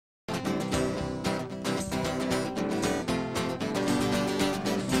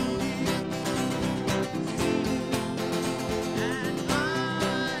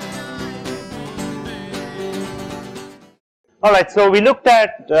Alright, so we looked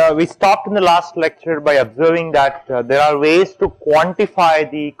at, we stopped in the last lecture by observing that there are ways to quantify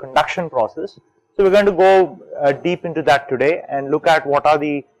the conduction process. So we are going to go deep into that today and look at what are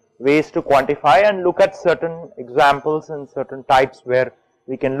the ways to quantify and look at certain examples and certain types where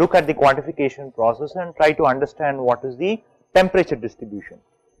we can look at the quantification process and try to understand what is the temperature distribution.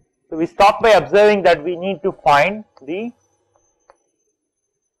 So we stopped by observing that we need to find the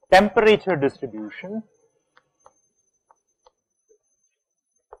temperature distribution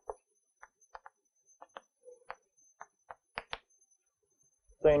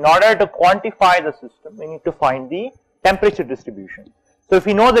So in order to quantify the system, we need to find the temperature distribution. So if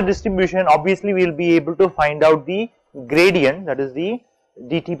we know the distribution, obviously we will be able to find out the gradient, that is the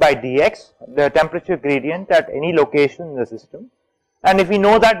dt by dx, the temperature gradient at any location in the system. And if we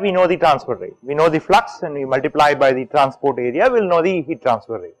know that, we know the transfer rate. We know the flux and we multiply by the transport area, we will know the heat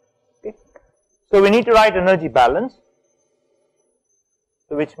transfer rate. Okay. So we need to write energy balance,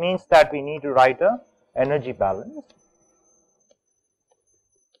 so which means that we need to write a energy balance.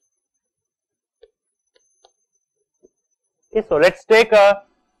 Okay, so let us take a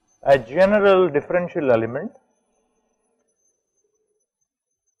general differential element.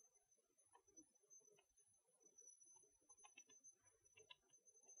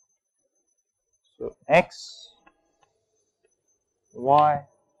 So x, y,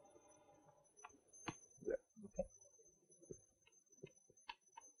 z. Okay.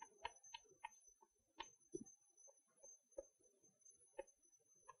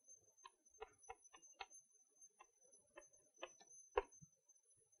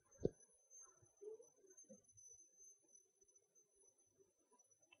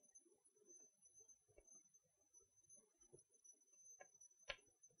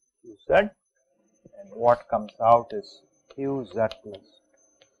 Z, and what comes out is qz plus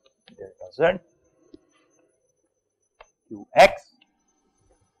delta z, qx,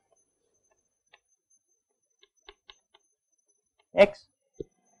 x,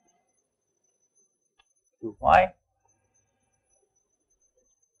 qy,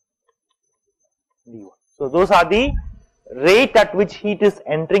 dy. So those are the rate at which heat is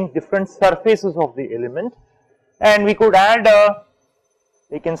entering different surfaces of the element, and we could add a,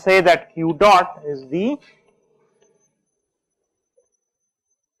 we can say that q dot is the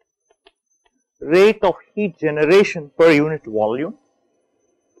rate of heat generation per unit volume.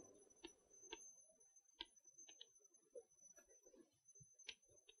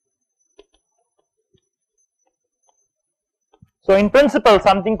 So in principle,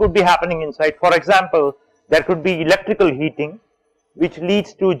 something could be happening inside. For example, there could be electrical heating which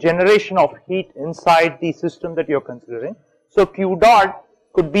leads to generation of heat inside the system that you are considering. So q dot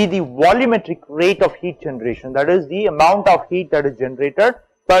could be the volumetric rate of heat generation, that is the amount of heat that is generated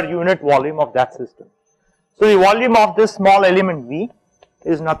per unit volume of that system. So the volume of this small element V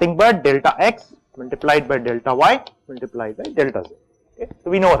is nothing but delta x multiplied by delta y multiplied by delta z. Okay.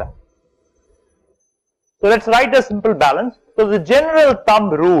 So we know that. So let us write a simple balance. So the general thumb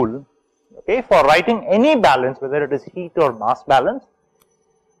rule, okay, for writing any balance, whether it is heat or mass balance,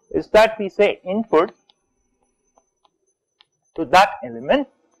 is that we say input to that element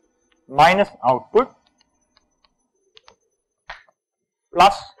minus output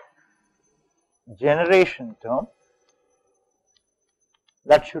plus generation term,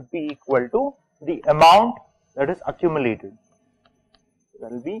 that should be equal to the amount that is accumulated.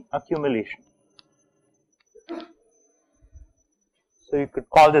 That will be accumulation. So you could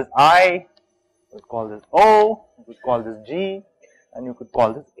call this I, you could call this O, you could call this G, and you could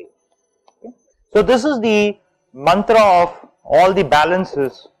call this A. Okay. So this is the mantra of all the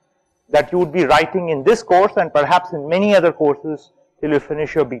balances that you would be writing in this course and perhaps in many other courses till you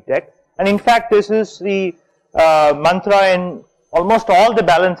finish your BTech. And in fact, this is the mantra in almost all the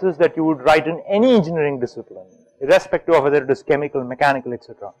balances that you would write in any engineering discipline, irrespective of whether it is chemical, mechanical,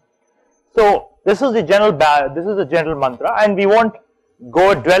 etc. So this is the general mantra, and we won't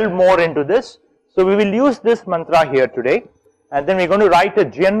go dwell more into this. So we will use this mantra here today, and then we are going to write a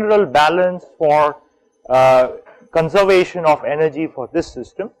general balance for conservation of energy for this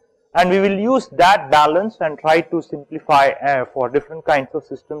system, and we will use that balance and try to simplify for different kinds of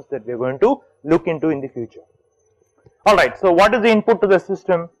systems that we are going to look into in the future. Alright, so what is the input to the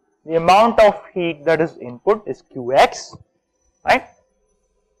system? The amount of heat that is input is Qx, right,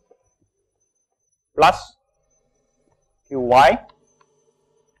 plus Qy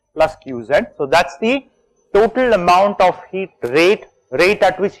plus Qz. So that's the total amount of heat rate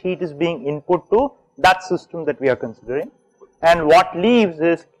at which heat is being input to that system that we are considering, and what leaves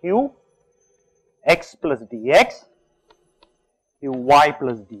is q x plus dx, q y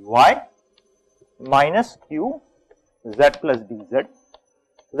plus dy minus q Z plus dz.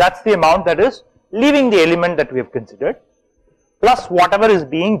 That's the amount that is leaving the element that we have considered, plus whatever is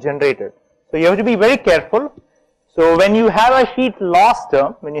being generated. So you have to be very careful. So when you have a heat loss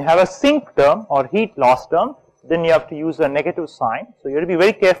term, when you have a sink term or heat loss term, then you have to use a negative sign. So you have to be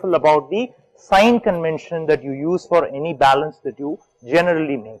very careful about the sign convention that you use for any balance that you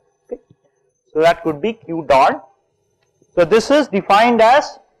generally make. Okay. So that could be Q dot. So this is defined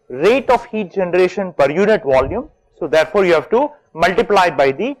as rate of heat generation per unit volume. So therefore you have to multiply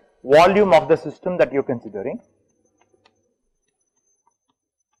by the volume of the system that you are considering,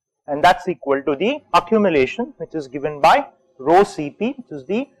 and that's equal to the accumulation, which is given by rho Cp, which is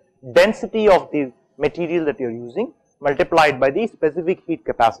the density of the material that you are using, multiplied by the specific heat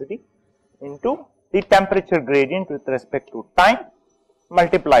capacity into the temperature gradient with respect to time,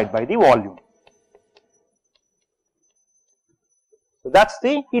 multiplied by the volume. So that's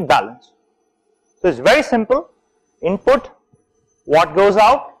the heat balance. So it's very simple. Input, what goes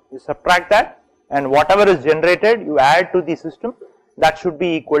out, you subtract that, and whatever is generated you add to the system. That should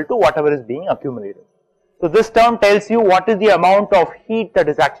be equal to whatever is being accumulated. So this term tells you what is the amount of heat that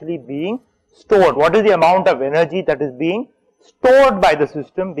is actually being stored, what is the amount of energy that is being stored by the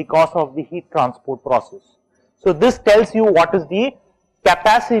system because of the heat transport process. So this tells you what is the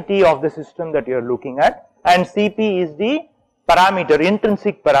capacity of the system that you are looking at, and Cp is the parameter,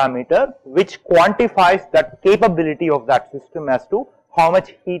 intrinsic parameter, which quantifies that capability of that system as to how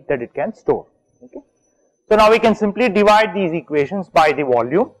much heat that it can store. Okay. So now we can simply divide these equations by the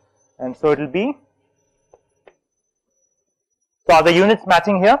volume, and so it will be, so are the units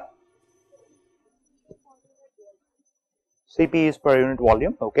matching here? Cp is per unit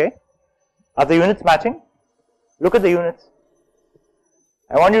volume, okay. Are the units matching? Look at the units.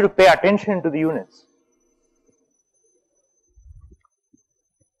 I want you to pay attention to the units.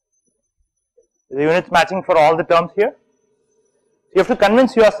 Is the units matching for all the terms here? So you have to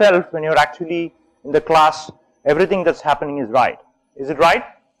convince yourself when you are actually in the class, everything that's happening is right. Is it right?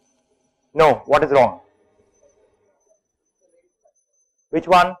 No. What is wrong? Which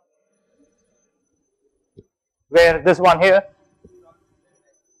one? Where? This one here?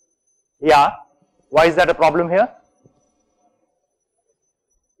 Yeah. Why is that a problem here?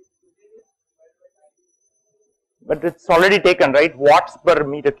 But it's already taken, right? Watts per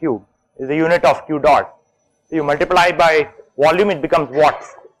meter cube is the unit of Q dot. So you multiply by volume, it becomes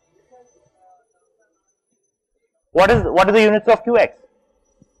watts. What is the units of Qx?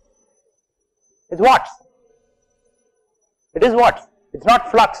 It's watts. It is watts. It's not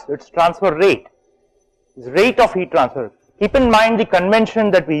flux, it's transfer rate. It's rate of heat transfer. Keep in mind the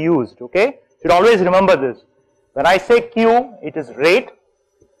convention that we used, okay? Should always remember this. When I say Q, it is rate.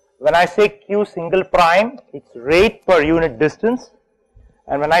 When I say Q single prime, it's rate per unit distance.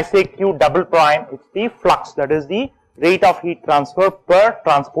 And when I say Q double prime, it's the flux, that is the rate of heat transfer per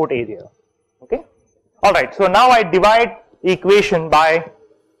transport area, okay? Alright, so now I divide the equation by,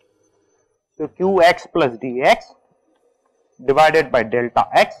 so Qx plus dx divided by delta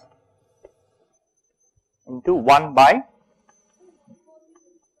x into 1 by,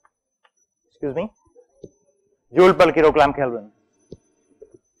 excuse me, joule per kilogram Kelvin,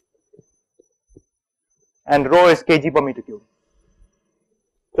 and rho is kg per meter cube.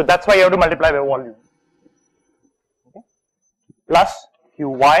 So that's why you have to multiply by volume, okay, plus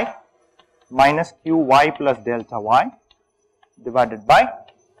Qy minus Qy plus delta y divided by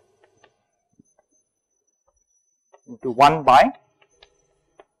into 1 by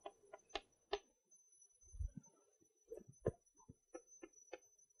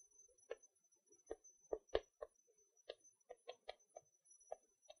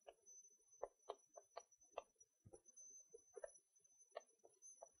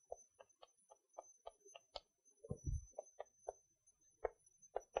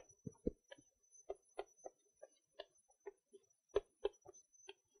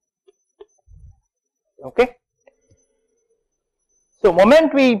okay. So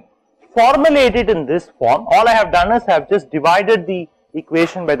moment we formulate it in this form, all I have done is I have just divided the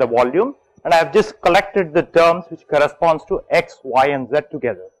equation by the volume, and I have just collected the terms which corresponds to x, y and z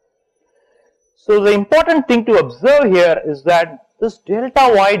together. So the important thing to observe here is that this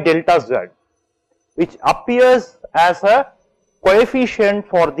delta y, delta z, which appears as a coefficient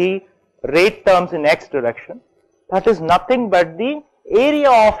for the rate terms in x direction, that is nothing but the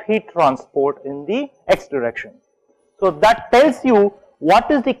area of heat transport in the x direction. So that tells you what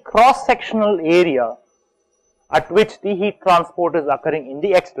is the cross sectional area at which the heat transport is occurring in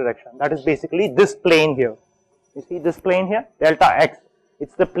the x direction. That is basically this plane here. You see this plane here, delta x.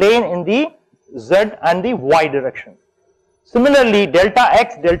 It's the plane in the z and the y direction. Similarly, delta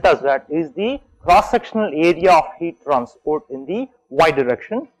x, delta z is the cross sectional area of heat transport in the y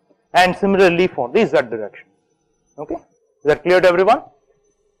direction, and similarly for the z direction. Okay, is that clear to everyone?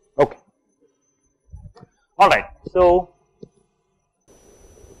 Okay, all right. So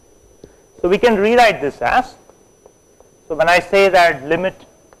we can rewrite this as, so when I say that limit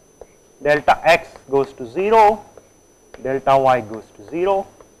delta x goes to 0, delta y goes to 0,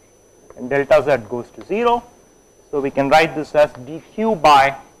 and delta z goes to 0, so we can write this as dq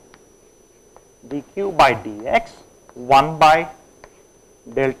by dx 1 by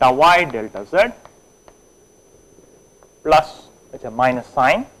delta y delta z plus, it's a minus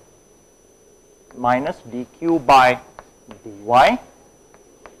sign, minus dq by dy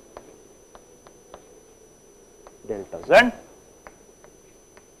delta z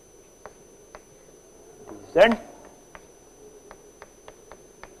dz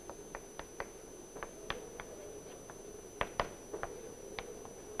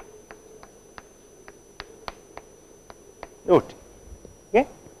ut. Okay.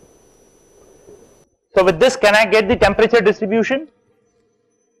 So with this, can I get the temperature distribution?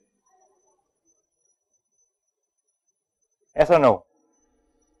 Yes or no?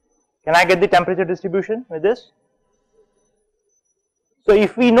 Can I get the temperature distribution with this? So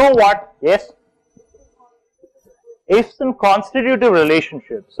if we know what, yes, if some constitutive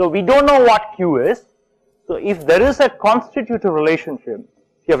relationship, so we don't know what Q is, so if there is a constitutive relationship,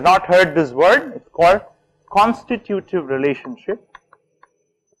 if you have not heard this word, it's called constitutive relationship.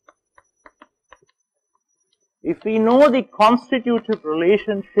 If we know the constitutive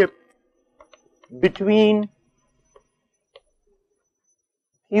relationship between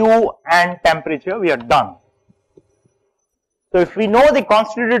Q and temperature, we are done. So if we know the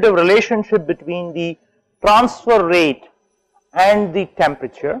constitutive relationship between the transfer rate and the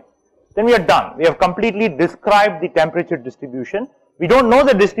temperature, then we are done. We have completely described the temperature distribution. We don't know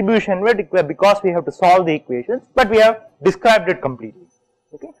the distribution because we have to solve the equations, but we have described it completely.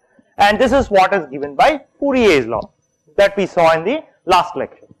 Okay, and this is what is given by Fourier's law that we saw in the last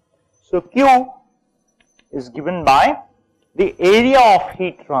lecture. So Q is given by the area of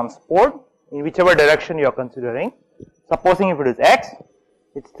heat transport in whichever direction you are considering. Supposing if it is x,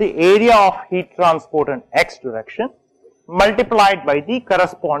 it's the area of heat transport in x direction multiplied by the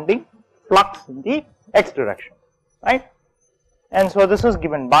corresponding flux in the x direction, right? And so this is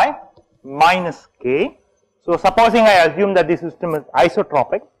given by minus k. So supposing I assume that the system is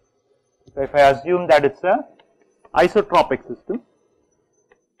isotropic. So if I assume that it's a isotropic system,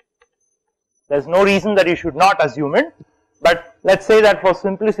 there's no reason that you should not assume it, but let's say that for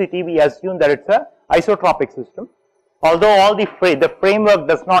simplicity we assume that it's a isotropic system. Although all the framework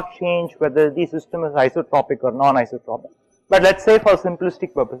does not change whether the system is isotropic or non-isotropic, but let's say for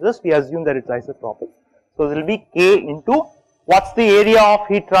simplistic purposes we assume that it's isotropic. So there will be k into, what's the area of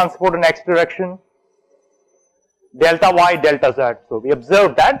heat transport in x direction? Delta y delta z. So we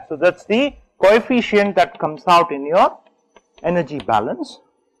observed that. So that's the coefficient that comes out in your energy balance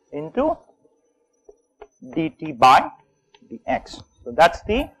into dt by dx. So that's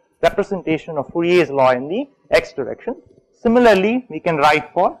the representation of Fourier's law in the x direction. Similarly, we can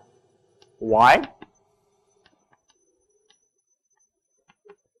write for y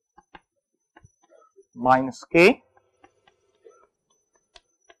minus k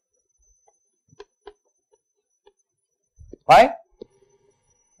y,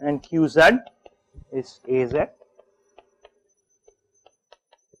 and qz is az.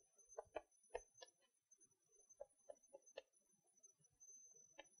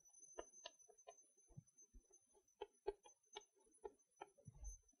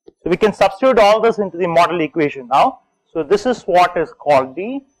 So we can substitute all this into the model equation now. So this is what is called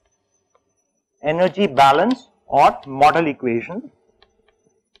the energy balance or model equation.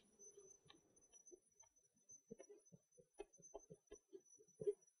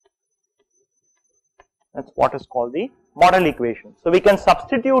 That's what is called the model equation. So we can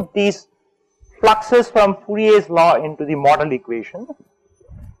substitute these fluxes from Fourier's law into the model equation.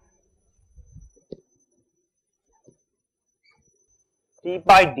 D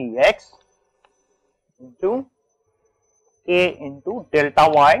by dx into k into delta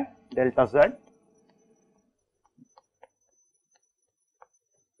y delta z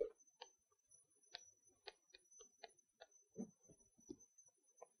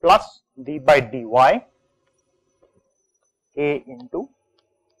plus d by dy k into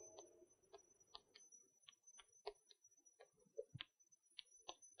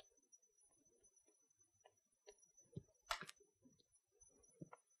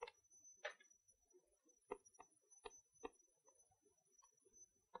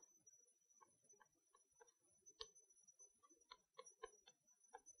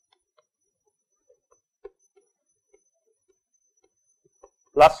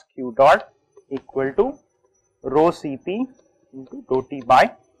plus q dot equal to rho Cp into dou T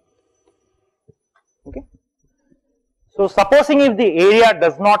by, okay. So supposing if the area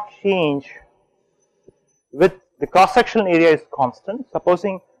does not change with the cross sectional area is constant,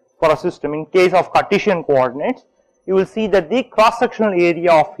 supposing for a system in case of Cartesian coordinates, you will see that the cross sectional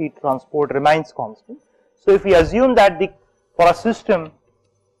area of heat transport remains constant. So if we assume that for a system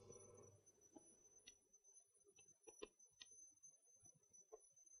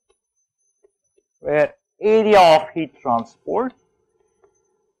where area of heat transport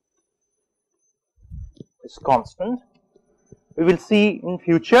is constant, we will see in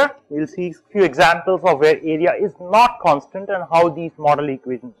future, we will see few examples of where area is not constant and how these model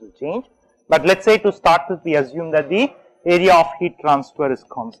equations will change. But let us say to start with, we assume that the area of heat transfer is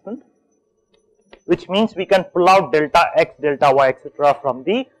constant, which means we can pull out delta x, delta y, etc. from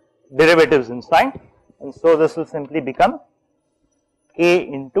the derivatives inside, and so this will simply become k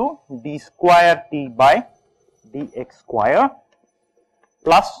into d square t by dx square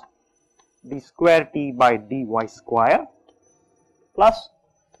plus d square t by dy square plus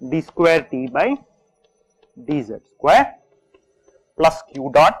d square t by dz square plus q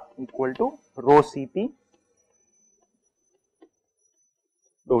dot equal to rho Cp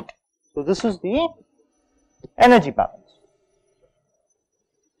dou T. So this is the energy balance.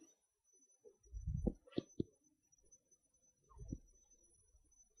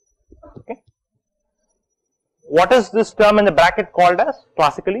 Okay. What is this term in the bracket called as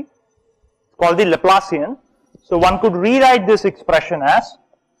classically? It's called the Laplacian. So one could rewrite this expression as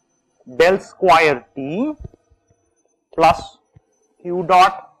del square T plus q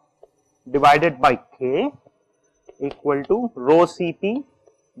dot divided by k equal to rho Cp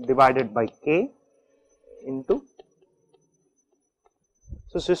divided by k into,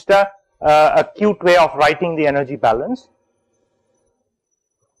 so it's just a cute way of writing the energy balance.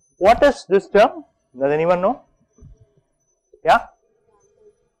 What is this term? Does anyone know? Yeah?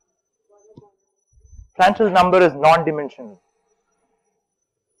 Prandtl number is non-dimensional.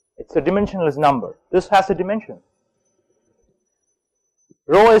 It's a dimensionless number. This has a dimension.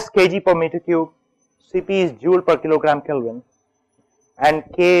 Rho is kg per meter cube, Cp is joule per kilogram Kelvin, and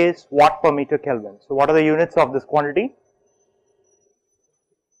K is watt per meter Kelvin. So what are the units of this quantity?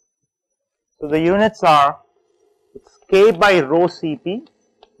 So the units are, it's K by rho Cp,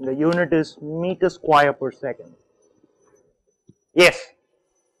 the unit is meter square per second. Yes.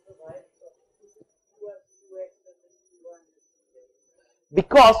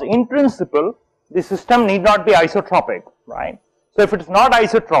 Because in principle the system need not be isotropic, right? So if it is not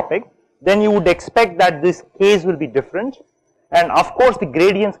isotropic, then you would expect that this K's will be different, and of course the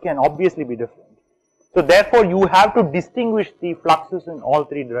gradients can obviously be different. So therefore you have to distinguish the fluxes in all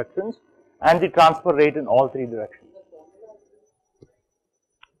three directions and the transfer rate in all three directions.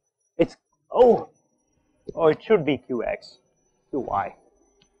 It's, it should be Qx, Qy.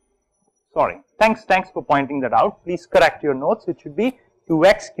 Sorry, thanks for pointing that out. Please correct your notes. It should be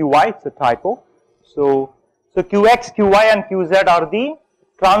Qx, Qy, it's a typo. So Qx, Qy and Qz are the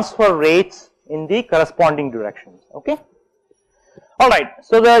transfer rates in the corresponding directions, okay. Alright,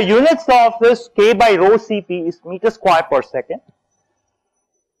 so the units of this K by rho Cp is meter square per second.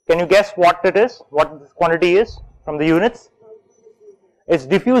 Can you guess what it is, what this quantity is from the units? It's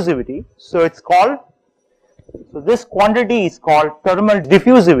diffusivity. So it's called, so this quantity is called thermal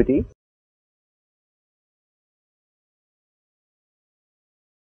diffusivity.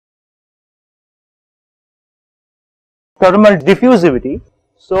 Thermal diffusivity.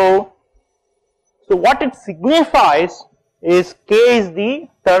 So what it signifies is K is the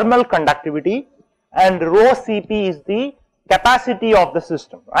thermal conductivity and rho Cp is the capacity of the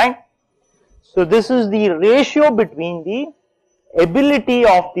system, right? So this is the ratio between the ability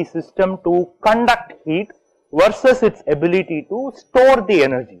of the system to conduct heat versus its ability to store the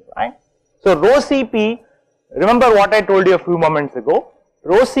energy, right? So rho Cp, remember what I told you a few moments ago,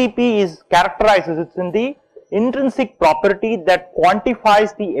 rho Cp is characterizes, it's in the intrinsic property that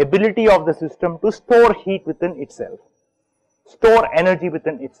quantifies the ability of the system to store heat within itself, store energy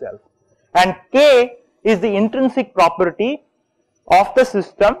within itself, and K is the intrinsic property of the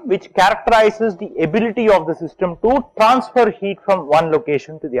system which characterizes the ability of the system to transfer heat from one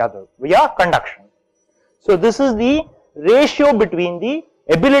location to the other via conduction. So this is the ratio between the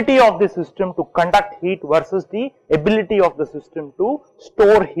ability of the system to conduct heat versus the ability of the system to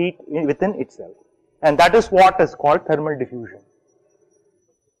store heat within itself, and that is what is called thermal diffusion.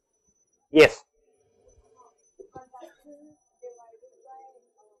 Yes.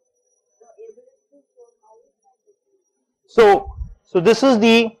 So this is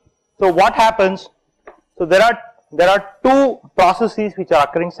the, so what happens, so there are there are two processes which are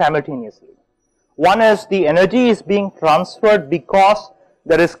occurring simultaneously. One is the energy is being transferred because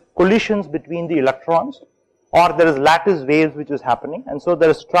there is collisions between the electrons, or there is lattice waves which is happening, and so there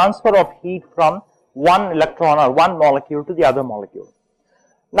is transfer of heat from one electron or one molecule to the other molecule.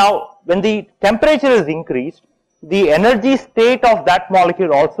 Now, when the temperature is increased, the energy state of that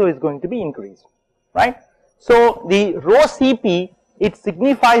molecule also is going to be increased, right? So, the rho Cp, it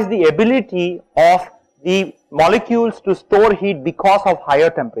signifies the ability of the molecules to store heat because of higher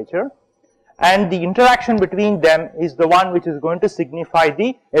temperature, and the interaction between them is the one which is going to signify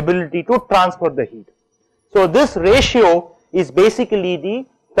the ability to transfer the heat. So, this ratio is basically the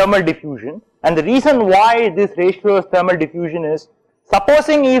thermal diffusion, and the reason why this ratio is thermal diffusion is,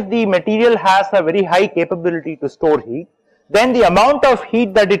 supposing if the material has a very high capability to store heat, then the amount of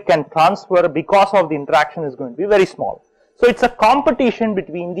heat that it can transfer because of the interaction is going to be very small. So, it is a competition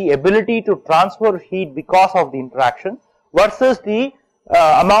between the ability to transfer heat because of the interaction versus the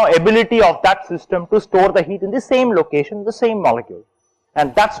ability of that system to store the heat in the same location, the same molecule,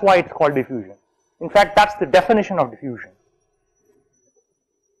 and that is why it is called diffusion. In fact, that is the definition of diffusion.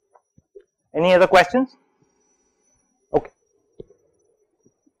 Any other questions? Okay.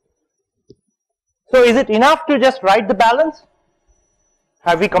 So, is it enough to just write the balance?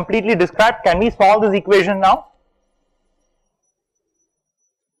 Have we completely described? Can we solve this equation now?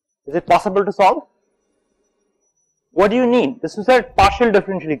 Is it possible to solve? What do you need? This is a partial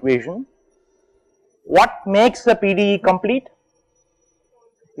differential equation. What makes a PDE complete?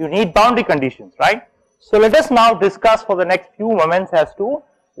 You need boundary conditions, right? So, let us now discuss for the next few moments as to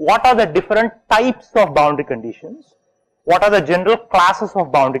what are the different types of boundary conditions, what are the general classes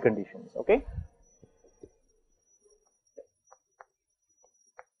of boundary conditions, okay.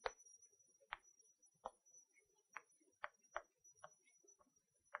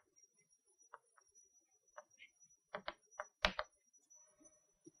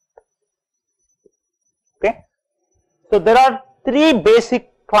 Okay. So, there are three basic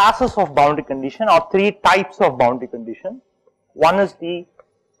classes of boundary condition or three types of boundary condition. One is the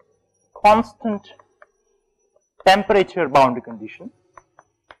constant temperature boundary condition,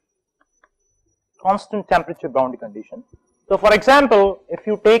 constant temperature boundary condition. So, for example, if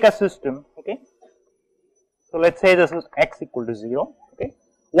you take a system, okay, so let us say this is x equal to 0, okay.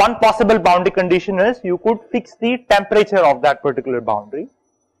 One possible boundary condition is you could fix the temperature of that particular boundary,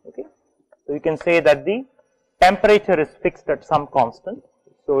 okay. So, you can say that the temperature is fixed at some constant.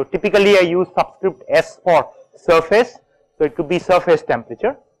 So, typically I use subscript S for surface, so it could be surface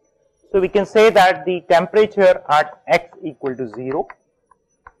temperature. So, we can say that the temperature at x equal to 0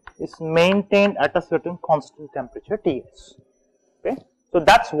 is maintained at a certain constant temperature Ts, okay. So,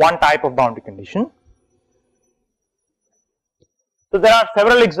 that is one type of boundary condition. So, there are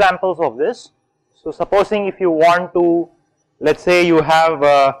several examples of this. So, supposing if you want to, let us say you have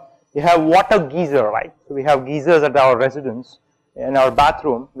water geyser, right. So, we have geysers at our residence in our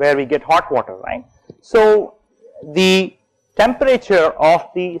bathroom where we get hot water, right. So, the temperature of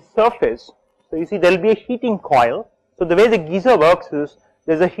the surface, so you see there will be a heating coil. So, the way the geyser works is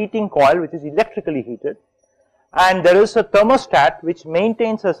there is a heating coil which is electrically heated, and there is a thermostat which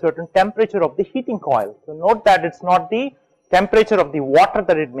maintains a certain temperature of the heating coil. So, note that it is not the temperature of the water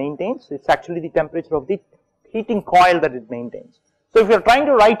that it maintains, it is actually the temperature of the heating coil that it maintains. So, if you are trying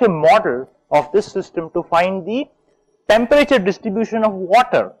to write a model of this system to find the temperature distribution of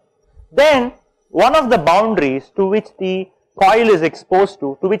water, then one of the boundaries to which the coil is exposed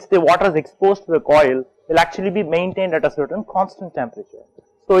to which the water is exposed to the coil will actually be maintained at a certain constant temperature.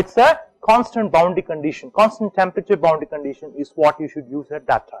 So, it is a constant boundary condition, constant temperature boundary condition is what you should use at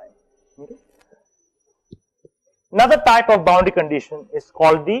that time. Okay. Another type of boundary condition is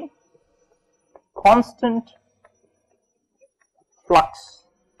called the constant flux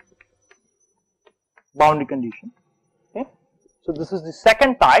boundary condition. Okay. So, this is the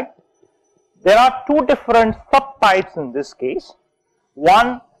second type. There are two different subtypes in this case.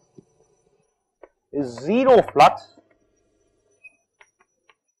 One is zero flux.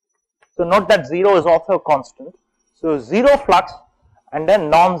 So, note that 0 is also a constant. So, zero flux and then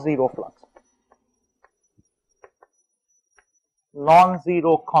non-zero flux,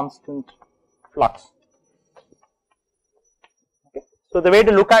 non-zero constant flux. Okay. So, the way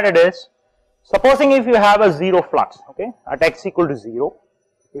to look at it is, supposing if you have a zero flux, okay, at x equal to 0,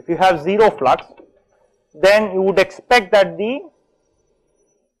 if you have zero flux, then you would expect that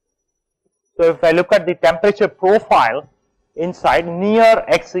so if I look at the temperature profile inside near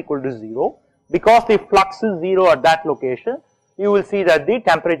x equal to 0, because the flux is 0 at that location, you will see that the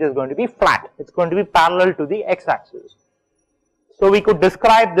temperature is going to be flat, it is going to be parallel to the x axis. So, we could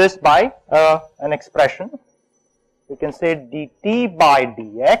describe this by an expression. we can say dt by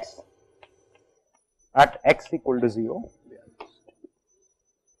dx at x equal to 0.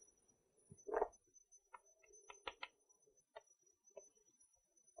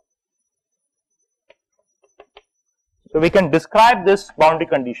 So we can describe this boundary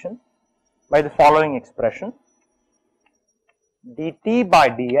condition by the following expression: dt by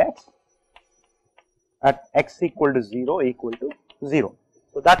dx at x equal to 0 equal to 0.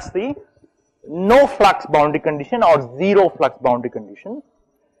 So that's the no flux boundary condition or zero flux boundary condition.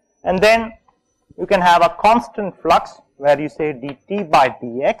 And then you can have a constant flux where you say dt by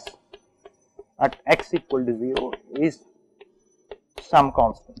dx at x equal to 0 is some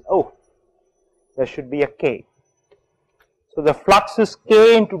constant. Oh, there should be a k. So the flux is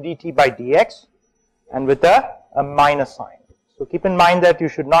k into dt by dx and with a minus sign. So keep in mind that you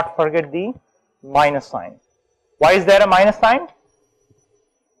should not forget the minus sign. Why is there a minus sign?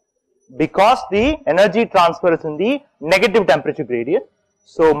 Because the energy transfer is in the negative temperature gradient.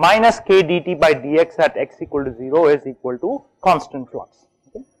 So minus k dt by dx at x equal to 0 is equal to constant flux.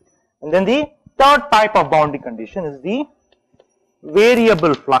 Okay. And then the third type of boundary condition is the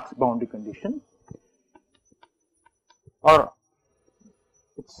variable flux boundary condition, or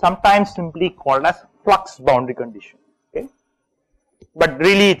it's sometimes simply called as flux boundary condition. Okay. But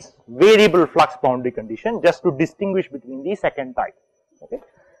really it's variable flux boundary condition, just to distinguish between the second type. Okay.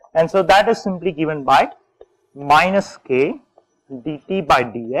 And so that is simply given by minus k dt by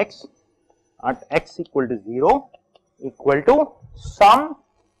dx at x equal to 0 equal to some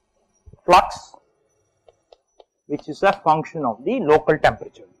flux which is a function of the local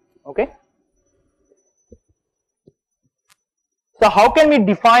temperature. Okay. So how can we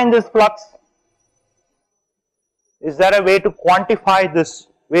define this flux? Is there a way to quantify this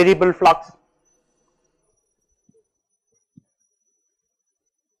variable flux?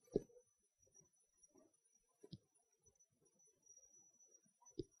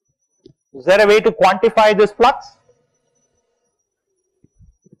 Is there a way to quantify this flux?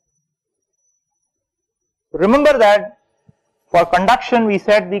 Remember that for conduction we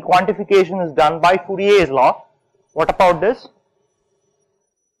said the quantification is done by Fourier's law. What about this?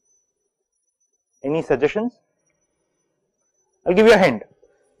 Any suggestions? I'll give you a hint.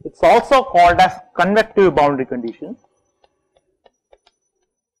 It's also called as convective boundary condition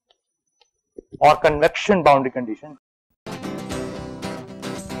or convection boundary condition.